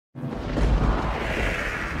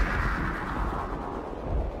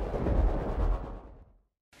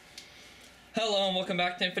Hello and welcome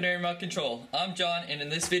back to Infinite Remote Control. I'm John, and in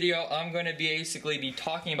this video I'm going to basically be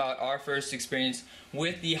talking about our first experience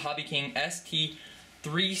with the Hobby King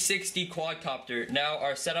ST360 quadcopter. Now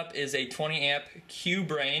our setup is a 20 amp Q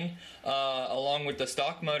brain along with the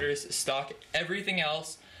stock motors, stock everything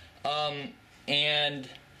else, and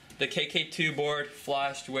the KK2 board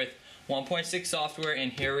flashed with 1.6 software,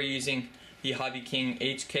 and here we're using the Hobby King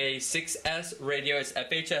HK6S radio. It's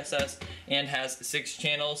FHSS and has 6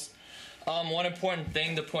 channels. One important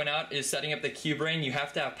thing to point out is setting up the Q brain. You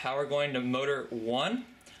have to have power going to motor 1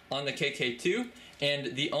 on the KK2,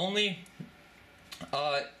 and the only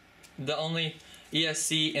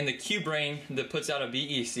ESC in the Q brain that puts out a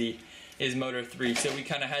VEC is motor 3. So we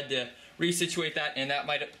kind of had to resituate that, and that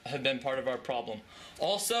might have been part of our problem.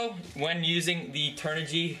 Also, when using the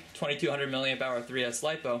Turnigy 2200 mAh 3S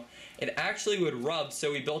LiPo, it actually would rub,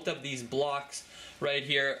 so we built up these blocks right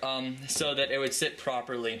here so that it would sit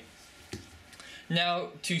properly. Now,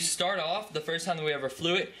 to start off, the first time that we ever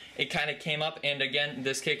flew it, it kind of came up, and again,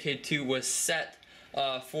 this KK2 was set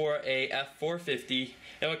for a F450.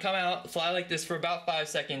 It would come out, fly like this for about 5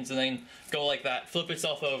 seconds, and then go like that, flip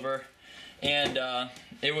itself over, and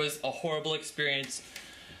it was a horrible experience.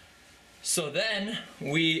 So then,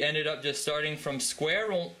 we ended up just starting from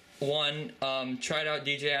square one, tried out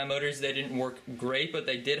DJI motors. They didn't work great, but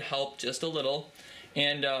they did help just a little.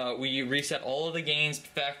 And we reset all of the gains,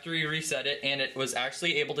 factory reset it, and it was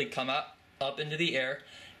actually able to come up into the air.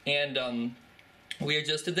 And we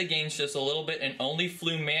adjusted the gains just a little bit and only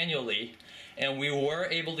flew manually. And we were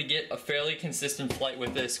able to get a fairly consistent flight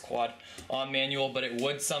with this quad on manual, but it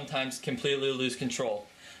would sometimes completely lose control.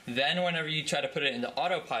 Then whenever you try to put it into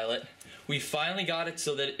autopilot, we finally got it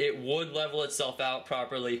so that it would level itself out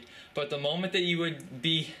properly. But the moment that you would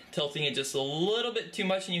be tilting it just a little bit too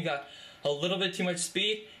much and you got a little bit too much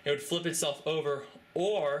speed, it would flip itself over.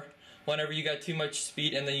 Or whenever you got too much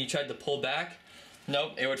speed and then you tried to pull back,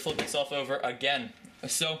 nope, it would flip itself over again.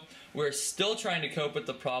 So we're still trying to cope with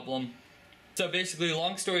the problem. So basically,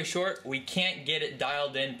 long story short, we can't get it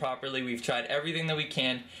dialed in properly. We've tried everything that we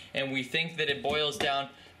can, and we think that it boils down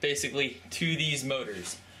basically to these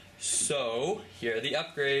motors. So here are the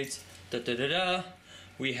upgrades.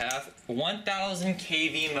 We have 1000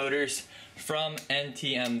 kV motors from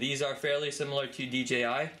NTM. These are fairly similar to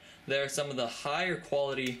DJI. They're some of the higher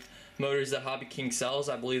quality motors that Hobby King sells.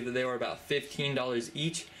 I believe that they were about $15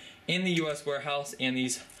 each in the US warehouse, and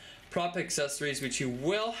these prop accessories, which you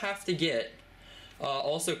will have to get,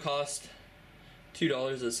 also cost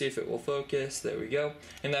 $2. Let's see if it will focus. There we go.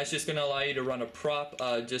 And that's just going to allow you to run a prop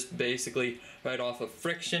just basically right off of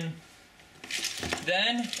friction.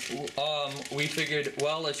 Then we figured,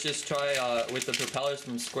 well, let's just try with the propellers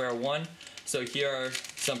from square one. So here are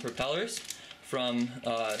some propellers from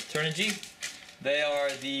Turnigy. They are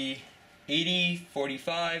the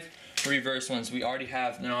 80-45 reverse ones. We already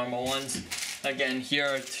have the normal ones. Again, here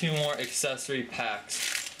are 2 more accessory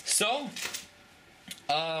packs. So,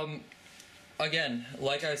 again,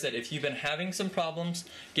 like I said, if you've been having some problems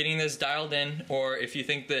getting this dialed in, or if you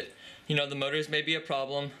think that, you know, the motors may be a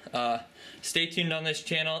problem, stay tuned on this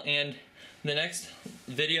channel, and the next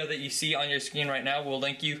video that you see on your screen right now will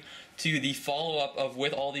link you to the follow-up of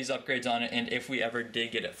with all these upgrades on it, and if we ever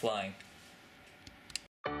did get it flying.